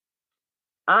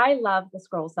I love the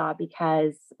scroll saw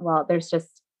because, well, there's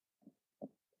just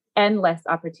endless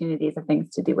opportunities of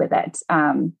things to do with it.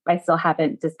 I still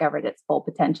haven't discovered its full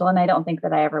potential, and I don't think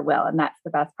that I ever will. And that's the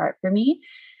best part for me.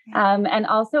 Yeah. And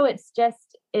also,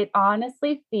 it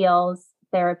honestly feels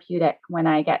therapeutic when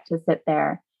I get to sit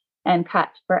there and cut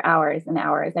for hours and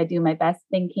hours. I do my best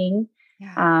thinking.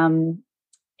 Yeah. Um,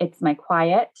 it's my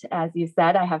quiet. As you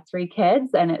said, I have three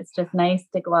kids, and it's just nice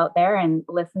to go out there and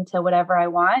listen to whatever I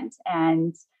want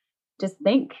and just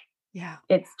think. Yeah.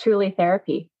 It's truly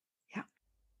therapy. Yeah.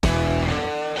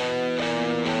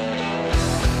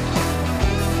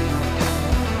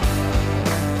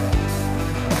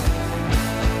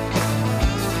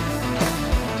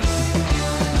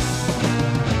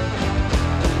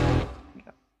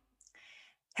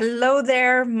 Hello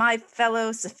there, my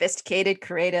fellow sophisticated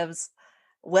creatives.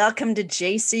 Welcome to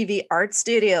JCV Art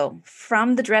Studio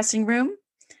from the dressing room.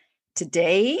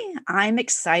 Today, I'm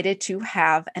excited to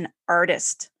have an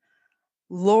artist,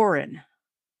 Lauren.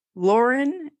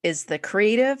 Lauren is the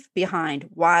creative behind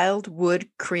Wildwood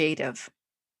Creative.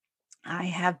 I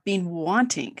have been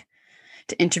wanting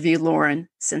to interview Lauren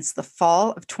since the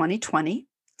fall of 2020.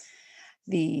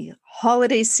 The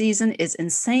holiday season is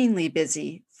insanely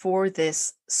busy for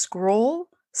this scroll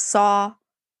saw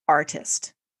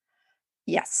artist.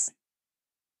 Yes,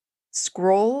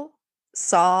 scroll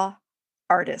saw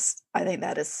artist. I think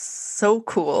that is so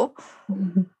cool.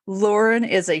 Lauren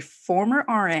is a former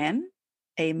RN,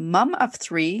 a mom of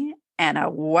three, and a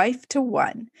wife to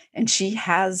one. And she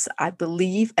has, I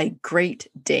believe, a Great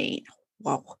Dane.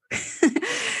 Whoa.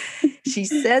 She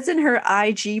says in her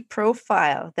IG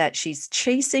profile that she's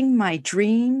chasing my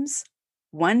dreams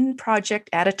one project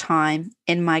at a time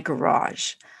in my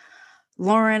garage.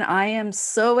 Lauren, I am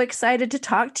so excited to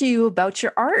talk to you about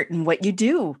your art and what you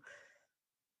do.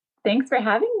 Thanks for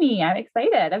having me. I'm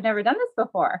excited. I've never done this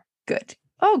before. Good.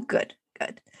 Oh, good.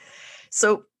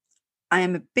 So I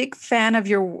am a big fan of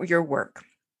your work.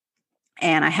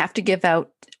 And I have to give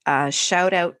out a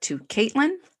shout out to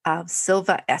Caitlin of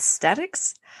Silva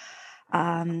Aesthetics.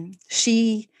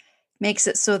 She makes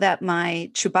it so that my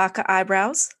Chewbacca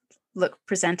eyebrows look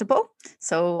presentable.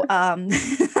 So,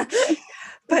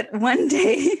 but one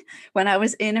day when I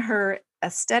was in her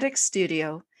aesthetic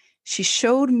studio, she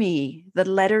showed me the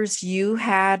letters you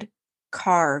had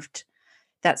carved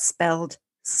that spelled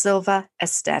Silva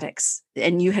Aesthetics.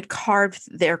 And you had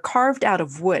they're carved out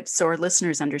of wood, so our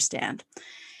listeners understand.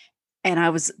 And I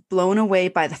was blown away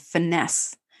by the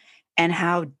finesse and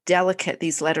how delicate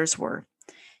these letters were.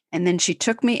 And then she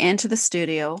took me into the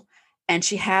studio and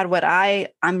she had what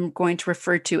I'm going to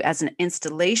refer to as an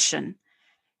installation.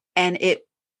 And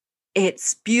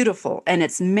it's beautiful and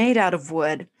it's made out of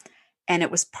wood. And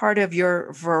it was part of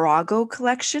your Virago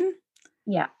collection.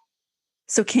 Yeah.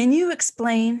 So can you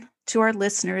explain to our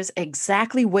listeners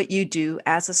exactly what you do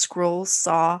as a scroll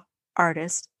saw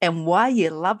artist and why you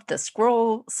love the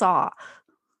scroll saw?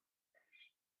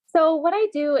 So what I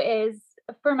do is,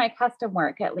 for my custom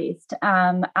work, at least,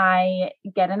 I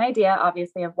get an idea,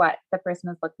 obviously, of what the person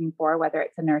is looking for, whether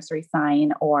it's a nursery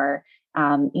sign or,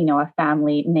 a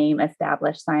family name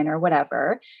established sign or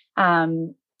whatever.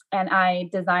 And I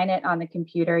design it on the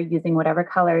computer using whatever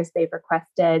colors they've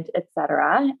requested,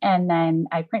 etc. And then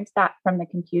I print that from the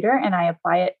computer and I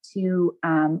apply it to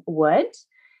wood,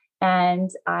 and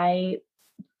I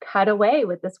cut away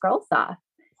with the scroll saw.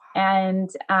 And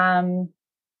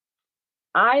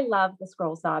I love the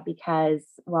scroll saw because,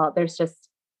 well, there's just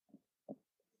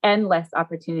endless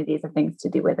opportunities of things to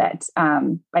do with it.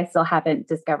 I still haven't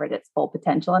discovered its full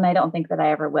potential, and I don't think that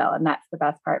I ever will. And that's the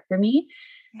best part for me.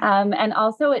 And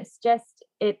also,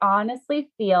 it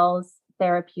honestly feels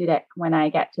therapeutic when I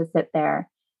get to sit there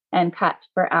and cut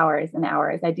for hours and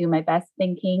hours. I do my best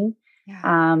thinking.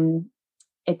 Yeah.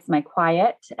 It's my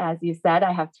quiet. As you said,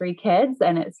 I have three kids,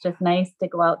 and it's just nice to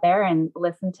go out there and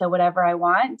listen to whatever I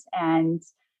want and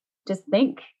just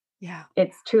think. Yeah.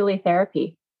 It's truly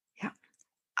therapy. Yeah.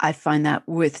 I find that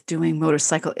with doing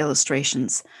motorcycle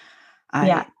illustrations,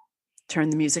 Yeah. I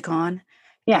turn the music on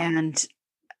Yeah. and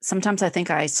sometimes I think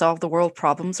I solve the world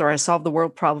problems, or I solve the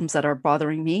world problems that are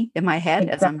bothering me in my head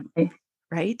as I'm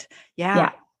right.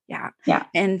 Yeah. Yeah. Yeah.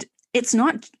 And it's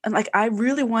not like, I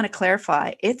really want to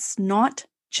clarify, it's not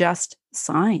just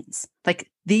signs. Like,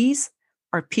 these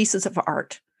are pieces of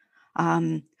art.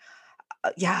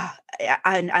 Yeah.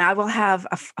 And I will have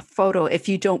a photo, if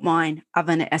you don't mind, of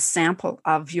a sample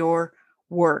of your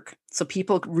work, so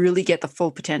people really get the full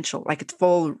potential, like the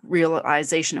full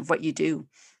realization of what you do.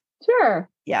 Sure.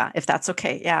 Yeah, if that's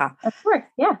okay. Yeah. Of course.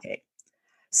 Yeah. Okay.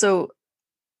 So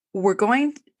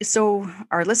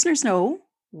our listeners know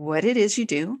what it is you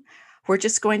do, we're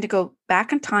just going to go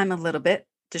back in time a little bit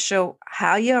to show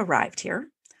how you arrived here.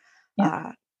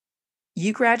 Yeah.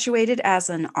 You graduated as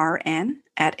an RN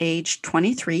at age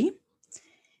 23.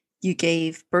 You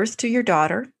gave birth to your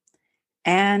daughter,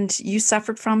 and you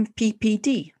suffered from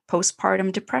PPD,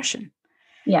 postpartum depression.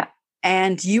 Yeah.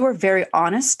 And you are very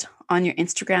honest on your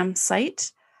Instagram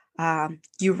site.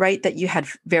 You write that you had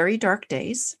very dark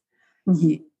days.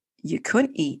 Mm-hmm. You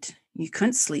couldn't eat. You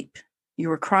couldn't sleep. You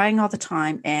were crying all the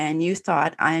time. And you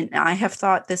thought, I have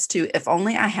thought this too, if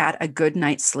only I had a good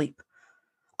night's sleep,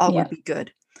 all Yeah. would be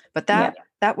good. But Yeah.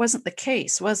 that wasn't the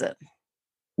case, was it?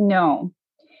 No.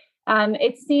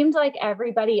 It seemed like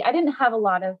everybody, I didn't have a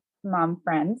lot of mom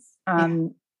friends. Yeah.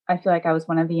 I feel like I was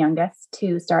one of the youngest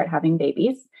to start having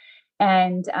babies.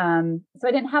 And so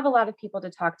I didn't have a lot of people to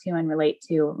talk to and relate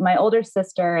to. My older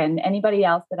sister and anybody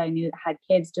else that I knew that had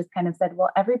kids just kind of said, well,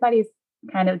 everybody's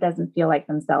kind of doesn't feel like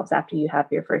themselves after you have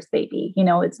your first baby. You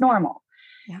know, it's normal.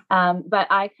 Yeah. But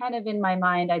I kind of, in my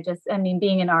mind, I mean,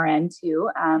 being an RN too,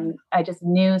 I just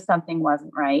knew something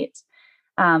wasn't right.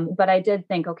 But I did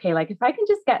think, okay, like if I can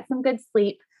just get some good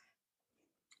sleep,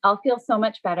 I'll feel so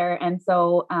much better. And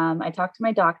so I talked to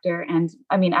my doctor, and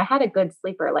I mean, I had a good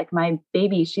sleeper. Like my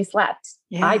baby, she slept.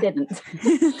 I Yeah. didn't.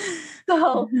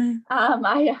 So Mhm.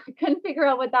 I couldn't figure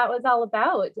out what that was all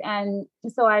about. And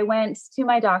so I went to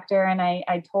my doctor, and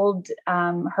I told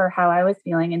her how I was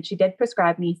feeling, and she did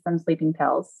prescribe me some sleeping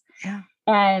pills. Yeah.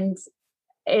 And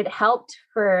it helped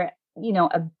for,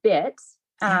 a bit.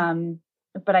 Yeah.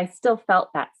 But I still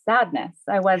felt that sadness.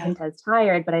 I Yeah. wasn't as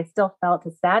tired, but I still felt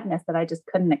a sadness that I just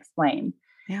couldn't explain.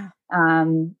 Yeah.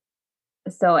 Um,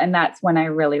 and that's when I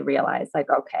really realized, like,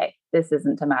 okay, this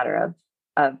isn't a matter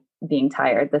of being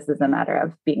tired. This is a matter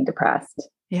of being depressed.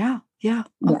 Yeah. Yeah.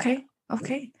 Yeah. Okay.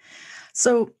 Okay.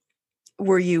 So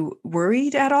were you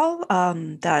worried at all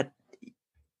that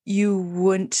you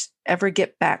wouldn't ever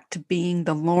get back to being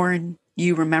the Lauren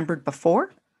you remembered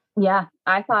before? Yeah.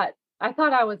 I thought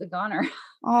I was a goner.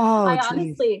 Oh, I geez.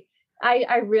 honestly,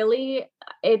 I really,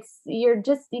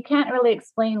 you can't really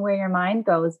explain where your mind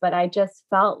goes, but I just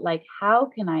felt like, how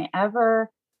can I ever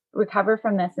recover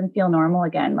from this and feel normal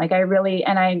again? Like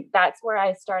that's where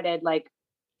I started, like,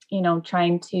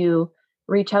 trying to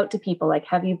reach out to people, like,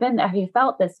 have you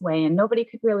felt this way? And nobody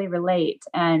could really relate.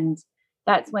 And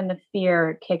that's when the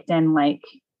fear kicked in, like,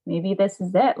 maybe this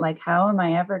is it. Like, how am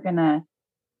I ever gonna,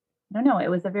 I don't know. It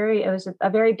was just a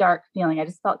very dark feeling. I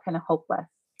just felt kind of hopeless.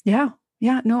 Yeah.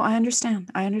 Yeah. No, I understand.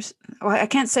 I understand. Well, I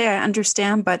can't say I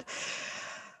understand, but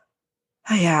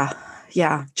yeah.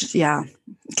 Yeah. Yeah.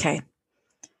 Okay.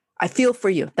 I feel for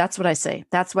you. That's what I say.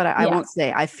 That's what I Yeah. won't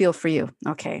say. I feel for you.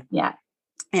 Okay. Yeah.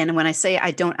 And when I say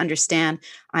I don't understand,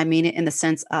 I mean it in the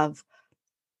sense of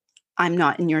I'm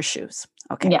not in your shoes.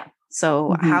 Okay. Yeah.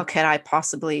 So Hmm. how could I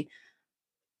possibly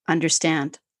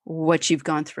understand what you've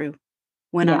gone through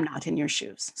when I'm Yeah. not in your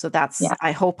shoes? So that's Yeah.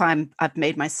 I hope I've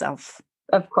made myself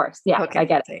Of course. Yeah. I okay.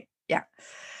 get Okay. Yeah.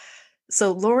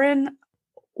 So Lauren,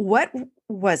 what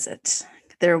was it?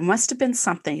 There must have been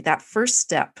something, that first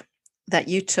step that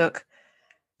you took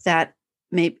that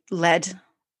may led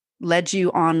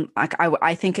you on, like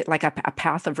I think it like a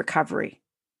path of recovery.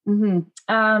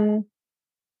 it.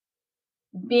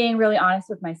 Being really honest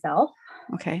with myself.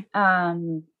 Okay.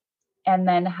 Um, and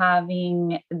then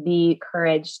having the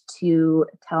courage to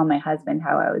tell my husband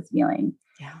how I was feeling.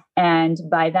 Yeah. And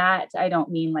by that, I don't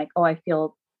mean like, oh, I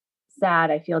feel sad,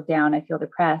 I feel down, I feel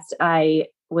depressed. I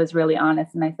was really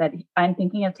honest, and I said, I'm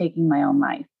thinking of taking my own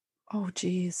life, Oh,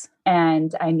 geez.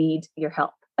 and I need your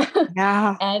help.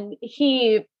 Yeah. And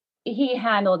he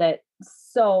handled it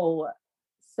so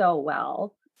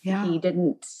well. Yeah. He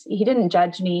didn't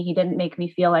judge me. He didn't make me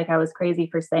feel like I was crazy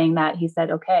for saying that. He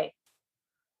said, okay,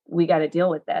 we got to deal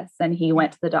with this. And he Yeah.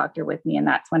 went to the doctor with me. And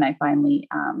that's when I finally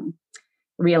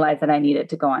realized that I needed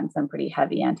to go on some pretty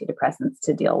heavy antidepressants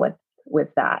to deal with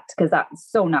that. Cause that's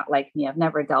so not like me. I've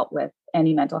never dealt with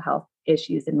any mental health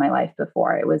issues in my life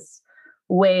before. It was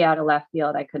way out of left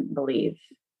field. I couldn't believe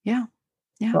Yeah.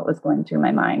 Yeah. what was going through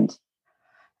my mind.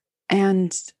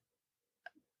 And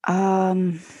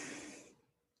um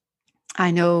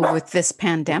I know with this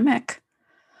pandemic,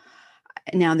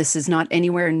 now this is not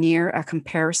anywhere near a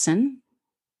comparison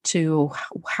to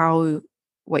how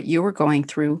what you were going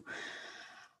through,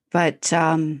 but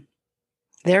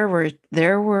there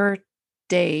were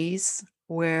days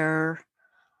where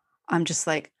I'm just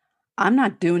like, I'm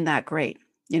not doing that great,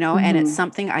 and it's Mm-hmm.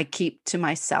 something I keep to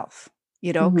myself,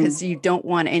 Mm-hmm. because you don't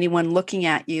want anyone looking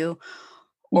at you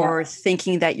Yeah. or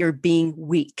thinking that you're being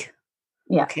weak.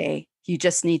 Yeah. Okay. You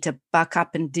just need to buck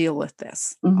up and deal with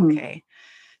this. Mm-hmm. Okay.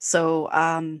 So,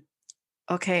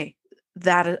 okay.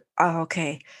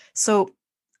 Okay. So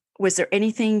was there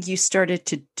anything you started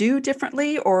to do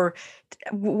differently, or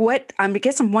what? I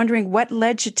guess I'm wondering what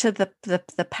led you to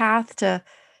the path to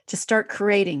start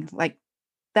creating like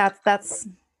that's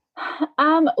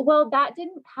Well, that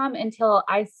didn't come until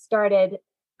I started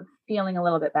feeling a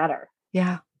little bit better,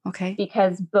 yeah. Okay.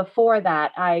 because before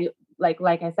that,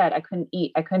 like I said, I couldn't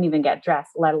eat, I couldn't even get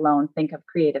dressed, let alone think of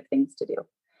creative things to do.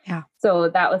 Yeah. So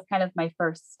that was kind of my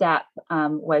first step,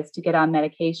 was to get on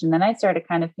medication. Then I started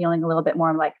kind of feeling a little bit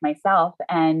more like myself,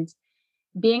 and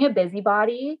being a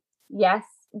busybody. Yes,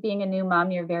 being a new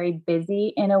mom, you're very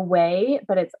busy in a way,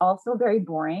 but it's also very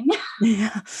boring.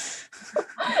 Yeah.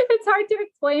 It's hard to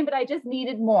explain, but I just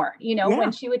needed more. When Yeah.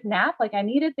 she would nap, like I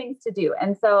needed things to do.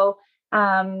 And so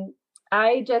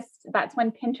I just, that's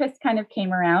when Pinterest kind of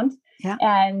came around. Yeah.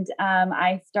 And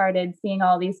I started seeing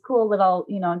all these cool little,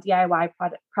 DIY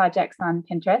projects on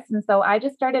Pinterest. And so I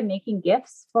just started making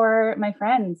gifts for my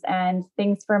friends and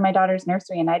things for my daughter's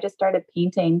nursery. And I just started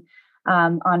painting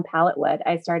on palette wood.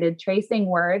 I started tracing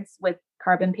words with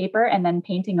carbon paper and then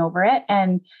painting over it.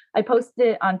 And I posted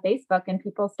it on Facebook, and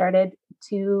people started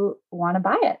to want to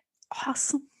buy it.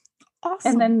 Awesome. And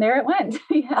Awesome. then there it went.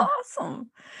 Yeah. Awesome.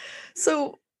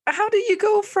 So, how do you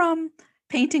go from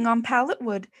painting on palette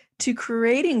wood to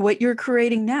creating what you're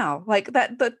creating now? Like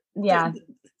Yeah.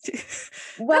 that's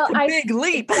Well, a I big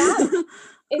leap. that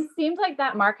it seemed like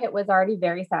that market was already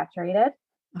very saturated.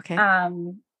 Okay.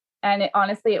 Um, and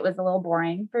honestly, it was a little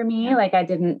boring for me. Yeah. Like I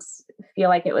didn't feel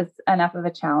like it was enough of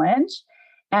a challenge.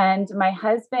 And my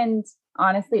husband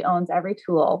honestly owns every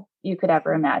tool you could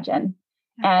ever imagine.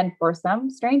 Yeah. And for some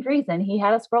strange reason, he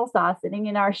had a scroll saw sitting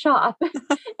in our shop.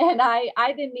 And I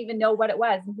didn't even know what it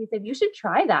was. And he said, "You should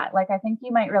try that. Like, I think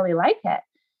you might really like it."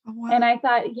 Oh, And wow. I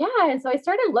thought, yeah. And so I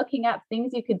started looking up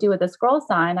things you could do with a scroll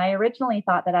saw. And I originally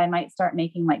thought that I might start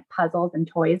making like puzzles and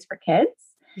toys for kids.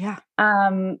 Yeah.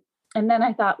 Um, and then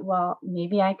I thought, well,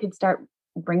 maybe I could start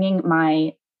bringing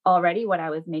my already what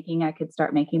I was making, I could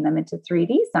start making them into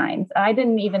 3D signs. I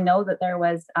didn't even know that there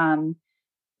was,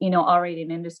 already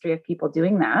an industry of people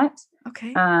doing that.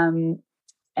 Okay. Um,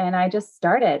 and I just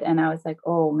started, and I was like,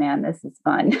 oh man, this is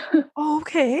fun.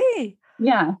 Okay.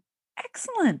 Yeah.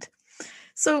 Excellent.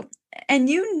 So, and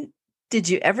did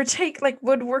you ever take like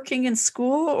woodworking in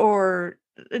school or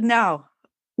no?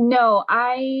 No,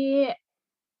 I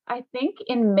think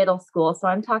in middle school, so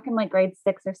I'm talking like grade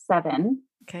 6 or 7,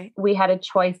 Okay. we had a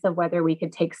choice of whether we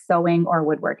could take sewing or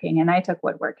woodworking, and I took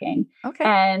woodworking. Okay.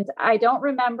 And I don't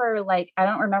remember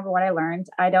what I learned.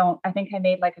 I think I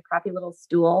made like a crappy little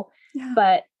stool, Yeah.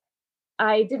 but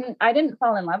I didn't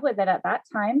fall in love with it at that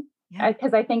time, Yeah.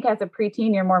 because I think as a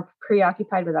preteen you're more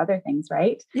preoccupied with other things,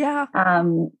 right? Yeah.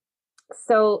 Um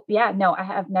so yeah, no, I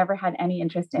have never had any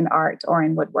interest in art or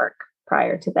in woodwork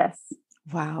prior to this.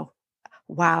 Wow.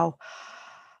 Wow.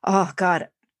 Oh God.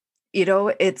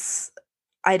 It's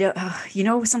I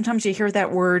don't sometimes you hear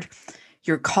that word,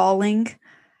 your calling.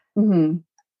 Mhm.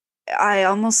 I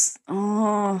almost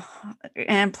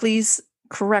and please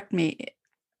correct me.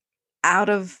 Out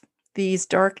of these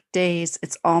dark days,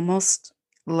 it's almost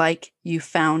like you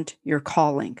found your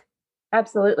calling.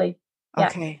 Absolutely.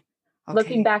 Yes. Okay.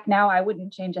 Looking Okay. back now, I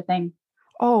wouldn't change a thing.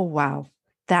 Oh, wow.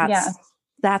 Yeah.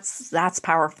 That's that's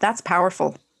powerful. That's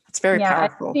powerful. That's very Yeah,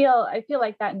 powerful. I feel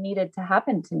like that needed to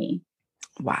happen to me.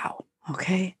 Wow.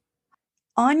 Okay.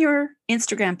 On your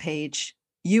Instagram page,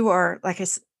 you are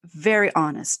very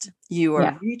honest. You are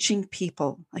Yeah. reaching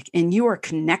people and you are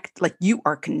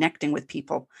connecting with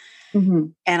people.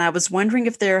 Mhm. And I was wondering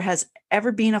if there has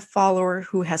ever been a follower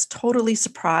who has totally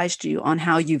surprised you on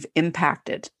how you've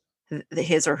impacted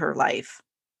his or her life.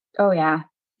 Oh yeah,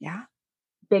 Yeah.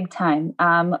 big time.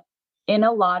 In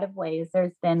a lot of ways,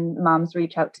 there's been moms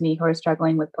reach out to me who are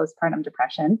struggling with postpartum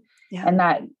depression, Yeah. and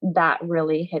that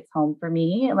really hits home for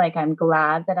me. Like I'm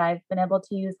glad that I've been able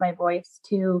to use my voice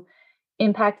to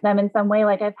impact them in some way.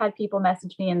 Like I've had people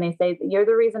message me and they say, "You're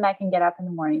the reason I can get up in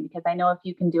the morning, because I know if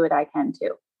you can do it, I can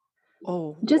too."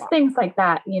 Oh, Just wow. things like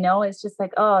that, it's just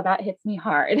like, oh, that hits me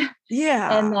hard.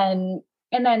 Yeah.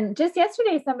 And then just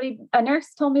yesterday, a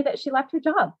nurse told me that she left her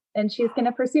job and she's going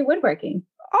to pursue woodworking.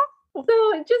 Oh,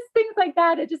 So just things like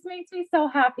that, it just makes me so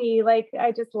happy. Like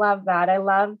I just love that. I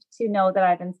love to know that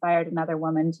I've inspired another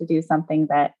woman to do something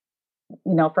that,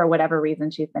 for whatever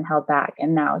reason she's been held back,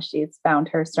 and now she's found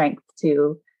her strength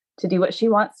to do what she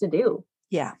wants to do.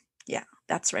 yeah. Yeah.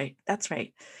 That's right. That's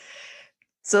right.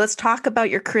 So let's talk about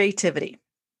your creativity.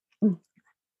 Mm.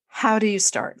 How do you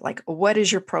start? Like, what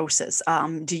is your process?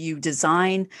 Do you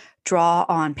design, draw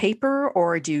on paper,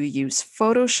 or do you use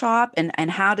Photoshop?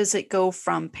 And how does it go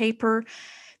from paper?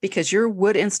 Because your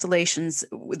wood installations,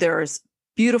 there's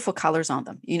beautiful colors on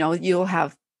them. You'll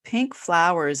have pink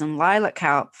flowers and lilac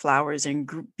flowers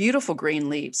and beautiful green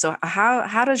leaves. So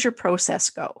how does your process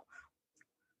go?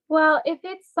 Well, if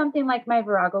it's something like my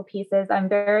Virago pieces, I'm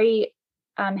very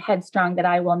headstrong that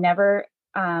I will never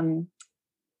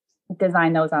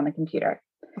design those on the computer.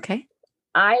 Okay.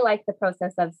 I like the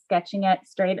process of sketching it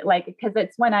straight, like, because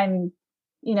it's when I'm,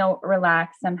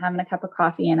 relaxed, I'm having a cup of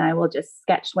coffee and I will just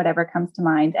sketch whatever comes to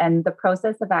mind. And the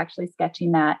process of actually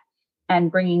sketching that and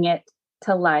bringing it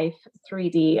to life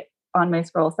 3D on my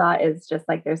scroll saw is just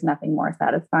like, there's nothing more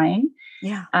satisfying.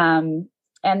 Yeah.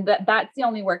 And that's the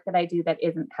only work that I do that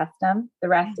isn't custom. The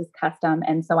rest is custom.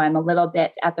 And so I'm a little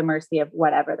bit at the mercy of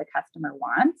whatever the customer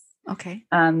wants. Okay.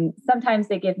 Sometimes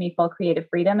they give me full creative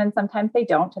freedom and sometimes they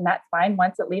don't. And that's fine.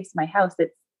 Once it leaves my house,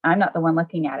 I'm not the one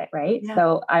looking at it. Right. Yeah.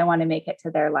 So I want to make it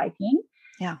to their liking.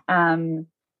 Yeah.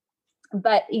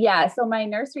 But yeah, so my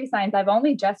nursery signs, I've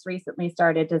only just recently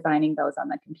started designing those on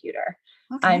the computer.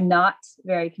 Okay. I'm not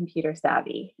very computer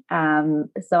savvy.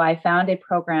 So I found a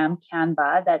program,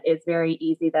 Canva, that is very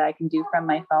easy that I can do from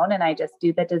my phone. And I just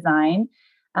do the design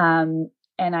and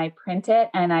I print it.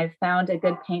 And I've found a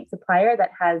good paint supplier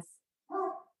that has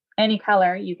any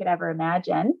color you could ever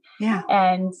imagine. Yeah.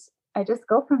 And I just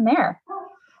go from there.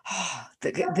 Oh,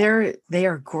 they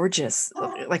are gorgeous,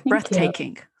 like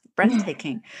breathtaking.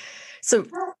 So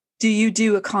do you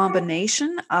do a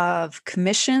combination of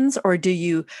commissions or do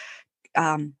you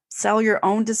sell your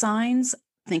own designs,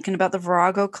 thinking about the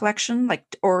Virago collection,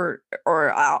 or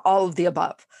all of the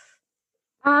above?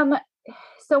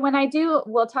 So when I do,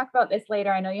 we'll talk about this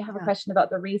later. I know you have a question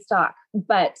about the restock,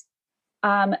 but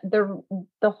the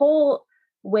whole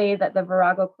way that the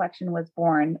Virago collection was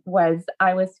born was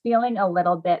I was feeling a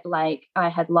little bit like I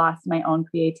had lost my own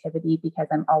creativity because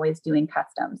I'm always doing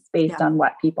customs based on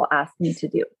what people ask me to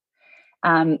do.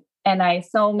 And I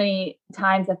so many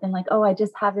times have been like, oh, I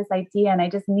just have this idea and I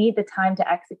just need the time to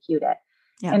execute it.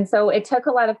 Yeah. And so it took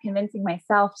a lot of convincing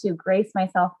myself to grace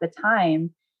myself the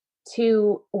time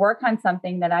to work on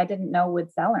something that I didn't know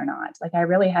would sell or not. Like I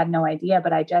really had no idea,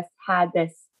 but I just had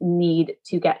this need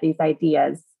to get these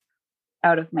ideas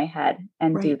out of my head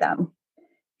and do them.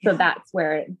 So that's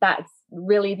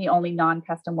really the only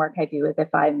non-custom work I do is if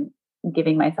I'm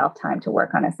giving myself time to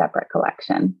work on a separate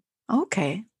collection.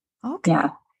 Okay. Yeah.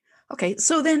 Okay.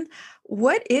 So then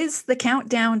what is the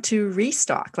countdown to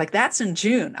restock? Like that's in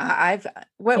June.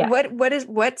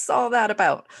 What's all that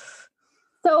about?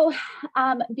 So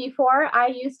before I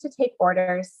used to take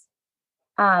orders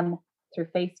through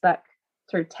Facebook,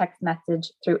 through text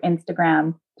message, through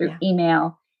Instagram, through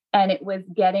email, and it was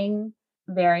getting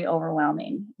very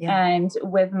overwhelming. Yeah. And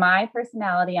with my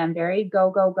personality, I'm very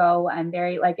go, go, go. I'm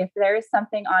very like, if there is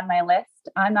something on my list,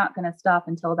 I'm not going to stop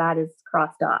until that is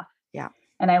crossed off. Yeah.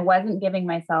 And I wasn't giving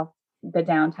myself the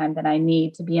downtime that I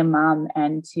need to be a mom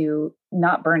and to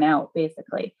not burn out,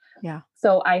 basically. Yeah.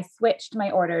 So I switched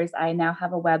my orders. I now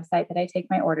have a website that I take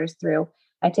my orders through.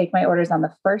 I take my orders on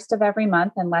the 1st of every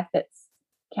month, unless it's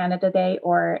Canada Day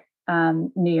or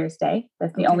New Year's Day.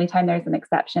 That's the only time there's an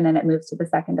exception, and it moves to the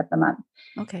 2nd of the month.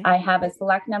 Okay. I have a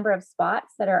select number of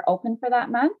spots that are open for that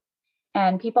month,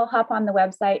 and people hop on the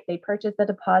website, they purchase the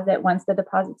deposit. Once the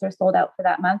deposits are sold out for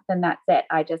that month, then that's it.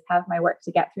 I just have my work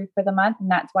to get through for the month. And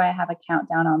that's why I have a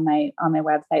countdown on my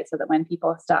website, so that when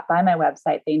people stop by my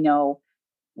website, they know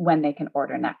when they can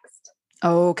order next.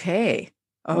 Okay.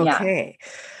 Yeah.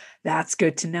 That's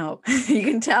good to know. You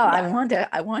can tell I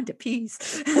want a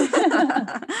piece.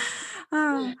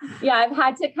 Yeah, I've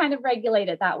had to kind of regulate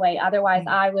it that way. Otherwise,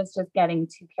 I was just getting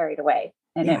too carried away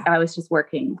and I was just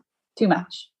working too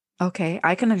much. Okay,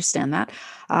 I can understand that.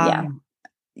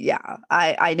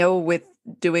 I know with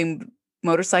doing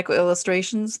motorcycle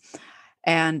illustrations,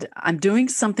 and I'm doing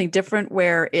something different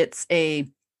where it's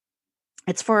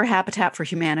for Habitat for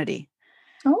Humanity.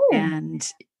 Oh. And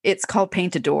it's called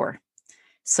Paint a Door.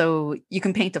 So you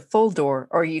can paint a full door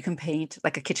or you can paint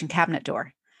like a kitchen cabinet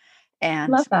door.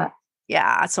 And love that.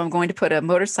 Yeah. So I'm going to put a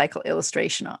motorcycle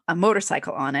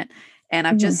on it. And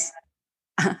I've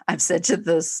said to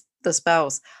the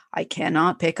spouse, I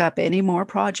cannot pick up any more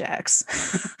projects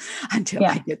until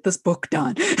I get this book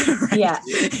done. Right?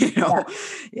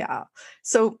 Yeah.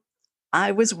 So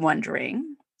I was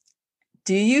wondering,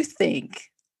 do you think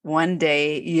one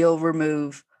day you'll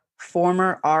remove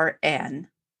former RN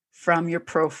from your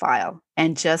profile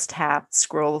and just have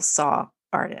scroll saw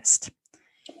artist?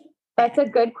 That's a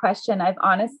good question. I've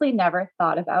honestly never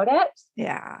thought about it.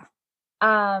 Yeah.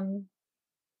 I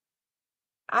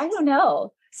don't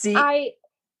know. See,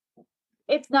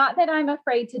 it's not that I'm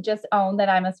afraid to just own that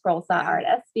I'm a scroll saw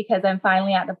artist, because I'm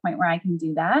finally at the point where I can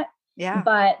do that. Yeah.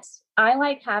 But I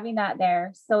like having that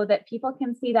there so that people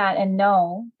can see that and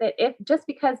know that if just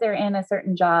because they're in a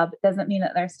certain job doesn't mean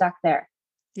that they're stuck there.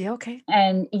 Yeah. Okay.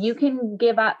 And you can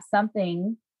give up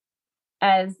something.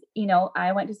 As you know,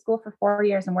 I went to school for 4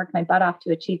 years and worked my butt off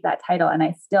to achieve that title. And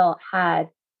I still had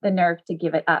the nerve to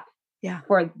give it up Yeah.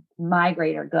 for my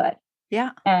greater good.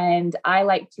 Yeah. And I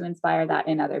like to inspire that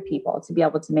in other people to be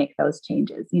able to make those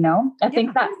changes. I Yeah.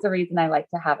 think that's the reason I like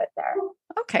to have it there.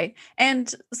 Okay.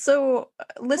 And so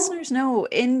listeners know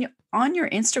on your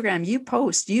Instagram, you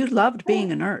post, you loved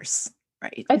being a nurse,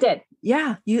 right? I did.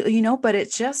 Yeah. But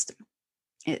it's just,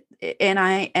 and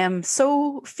I am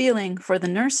so feeling for the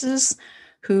nurses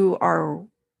who are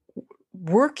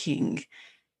working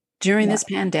during Yeah. this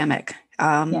pandemic.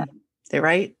 Yeah. They're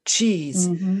right. Jeez.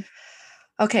 Mm-hmm.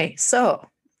 Okay. So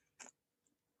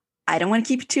I don't want to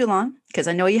keep you too long because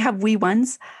I know you have wee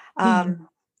ones. Mm-hmm.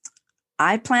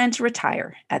 I plan to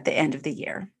retire at the end of the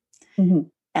year. Mm-hmm.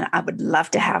 And I would love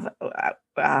to have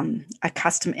a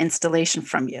custom installation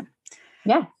from you,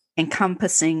 Yeah.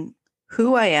 encompassing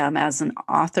who I am as an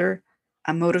author,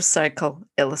 a motorcycle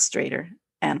illustrator,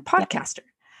 and Yeah. podcaster.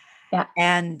 Yeah.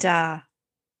 And,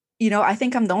 I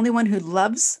think I'm the only one who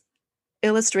loves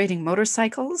illustrating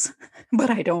motorcycles, but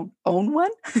I don't own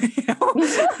one.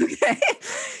 Okay.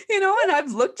 And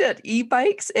I've looked at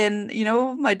e-bikes and,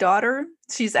 my daughter,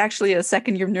 she's actually a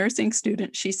second-year nursing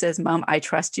student. She says, Mom, I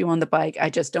trust you on the bike. I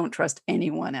just don't trust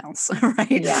anyone else, right?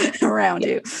 Yeah. Around Yeah.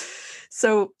 you.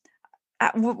 So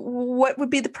what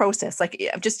would be the process? Like,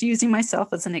 I'm just using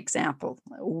myself as an example.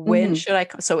 When Mm-hmm. should I?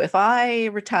 So if I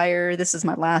retire, this is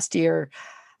my last year.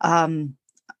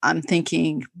 I'm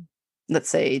thinking, let's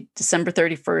say December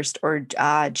 31st or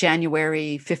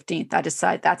January 15th. I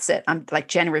decide that's it. I'm like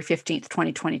January 15th,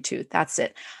 2022. That's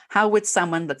it. How would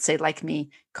someone, let's say like me,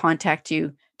 contact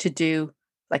you to do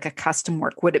like a custom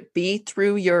work? Would it be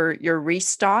through your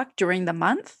restock during the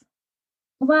month?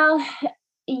 Well,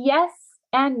 yes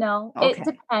and no. It Okay.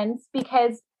 depends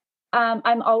because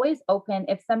I'm always open.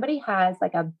 If somebody has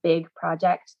like a big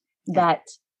project Yeah.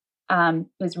 that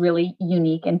is really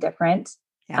unique and different,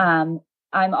 Yeah.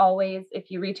 I'm always, if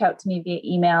you reach out to me via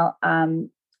email,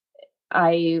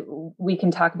 we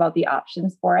can talk about the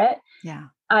options for it. Yeah.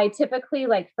 I typically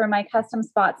like for my custom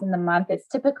spots in the month, it's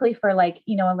typically for like,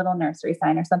 a little nursery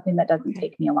sign or something that doesn't Okay.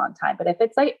 take me a long time. But if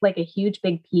it's like a huge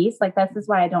big piece, like this is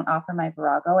why I don't offer my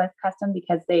Virago as custom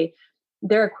because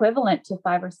they're equivalent to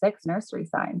 5 or 6 nursery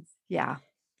signs. Yeah.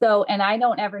 So, and I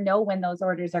don't ever know when those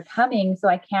orders are coming, so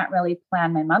I can't really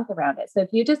plan my month around it. So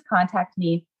if you just contact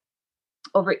me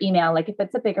over email, like if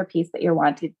it's a bigger piece that you're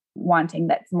wanting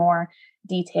that's more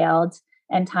detailed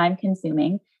and time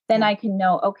consuming, then Yeah. I can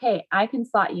know, okay, I can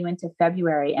slot you into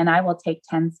February and I will take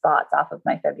 10 spots off of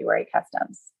my February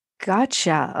customs.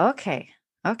 Gotcha. Okay.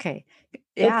 Okay.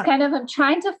 Yeah. It's kind of, I'm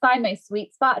trying to find my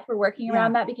sweet spot for working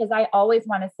around that because I always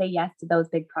want to say yes to those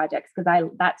big projects because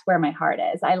that's where my heart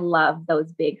is. I love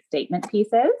those big statement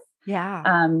pieces Yeah.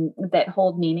 that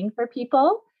hold meaning for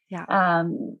people. Yeah.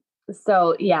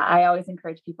 So yeah, I always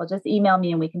encourage people just email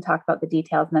me and we can talk about the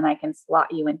details and then I can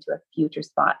slot you into a future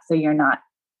spot. So you're not,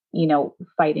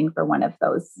 fighting for one of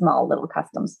those small little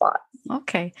custom spots.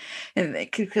 Okay. And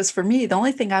because for me, the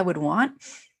only thing I would want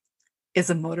is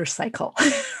a motorcycle.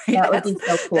 Right? That would be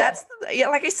so cool.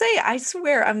 Like I say, I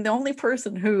swear I'm the only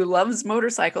person who loves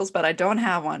motorcycles, but I don't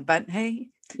have one. But hey.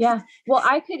 Yeah. Well,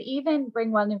 I could even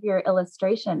bring one of your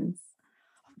illustrations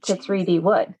to Geez. 3D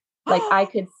wood. Like I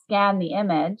could scan the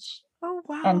image Oh,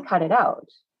 wow. and cut it out.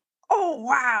 Oh,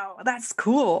 wow. That's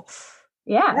cool.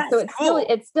 Yeah. That's So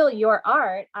it's still your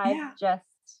art. I've Yeah. just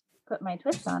put my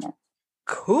twist on it.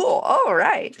 Cool. All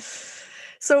right.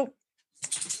 So,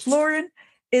 Lauren,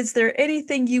 is there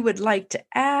anything you would like to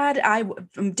add?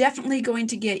 I'm definitely going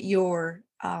to get your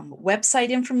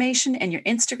website information and your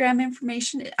Instagram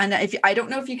information. And I don't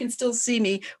know if you can still see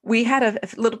me. We had a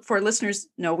little, for listeners,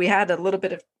 no, we had a little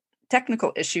bit of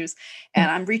technical issues, and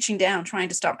I'm reaching down trying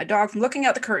to stop my dog from looking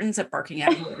out the curtains and barking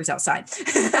at whoever's outside.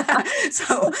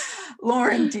 So,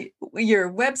 Lauren,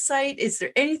 your website, is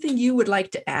there anything you would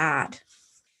like to add?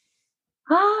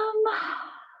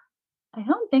 I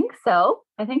don't think so.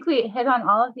 I think we hit on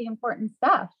all of the important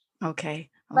stuff. Okay.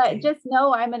 But just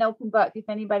know I'm an open book. If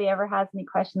anybody ever has any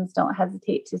questions, don't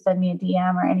hesitate to send me a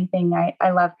DM or anything.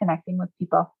 I love connecting with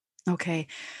people. Okay.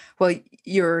 Well,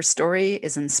 your story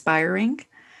is inspiring.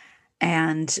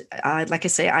 And like I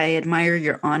say, I admire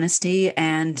your honesty,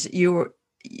 and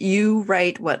you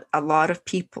write what a lot of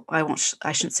people, I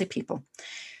shouldn't say people,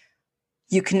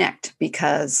 you connect,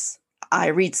 because I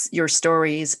read your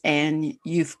stories and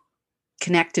you've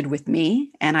connected with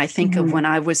me. And I think of when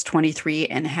I was 23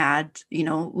 and had,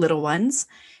 little ones,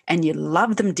 and you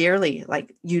love them dearly,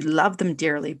 like you love them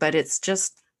dearly, but it's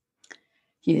just,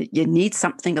 you need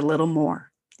something a little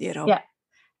more, Yeah. Yeah.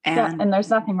 and And there's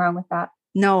nothing wrong with that.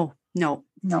 no, no.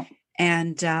 No.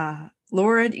 And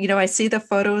Laura, I see the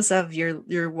photos of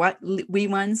your what wee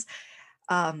ones,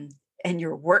 um, and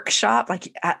your workshop.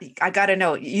 Like I got to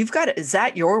know, is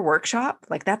that your workshop?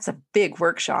 Like that's a big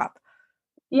workshop.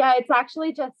 Yeah, it's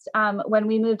actually just when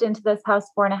we moved into this house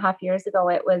 4.5 years ago,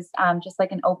 it was just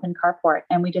like an open carport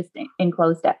and we just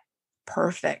enclosed it.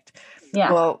 Perfect.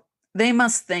 Yeah. Well, they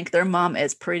must think their mom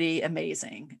is pretty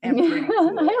amazing and pretty I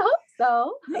cool. hope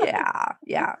so. Yeah,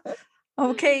 yeah.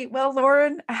 Okay, well,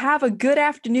 Lauren, have a good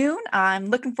afternoon. I'm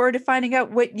looking forward to finding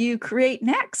out what you create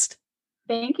next.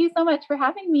 Thank you so much for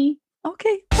having me.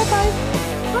 Okay, bye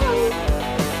bye. Bye.